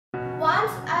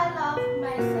Once I Loved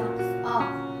My Socks Off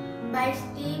by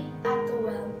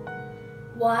Attewell.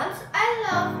 Once I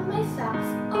loved my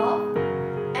socks off,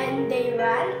 and they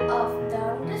ran off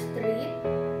down the street.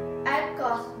 I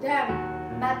caught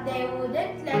them, but they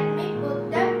wouldn't let me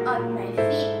put them on my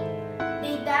feet.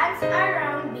 They danced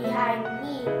around behind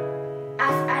me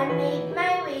as I made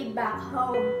my way back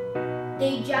home.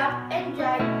 They jumped and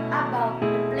jogged about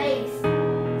the place.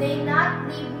 They not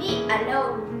leave me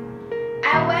alone.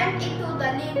 I went into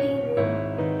the living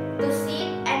room to sit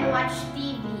and watch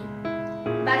TV,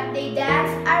 but they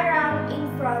danced around in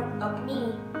front of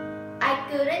me. I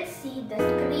couldn't see the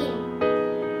screen.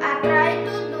 I tried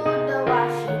to do the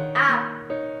washing up,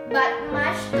 but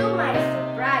much to my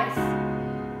surprise,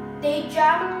 they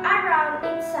jumped around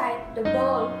inside the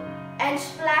bowl and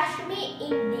splashed me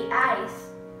in the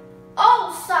eyes.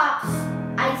 "Oh, socks,"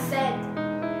 I said.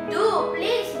 "Do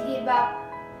please give up."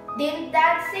 Then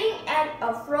dancing and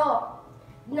a frog,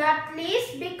 not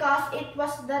least because it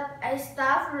was that I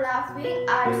stopped laughing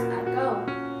hours ago.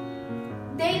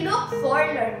 They look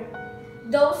forlorn,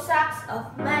 those socks of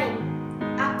mine,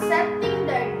 accepting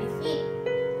their defeat.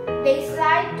 They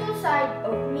slide to side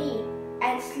of me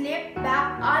and slip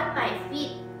back on my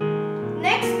feet.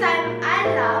 Next time I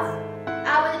laugh,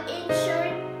 I will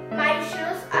ensure my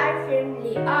shoes are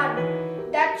firmly on.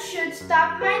 That should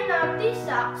stop my naughty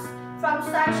socks from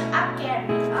such a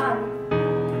carry on.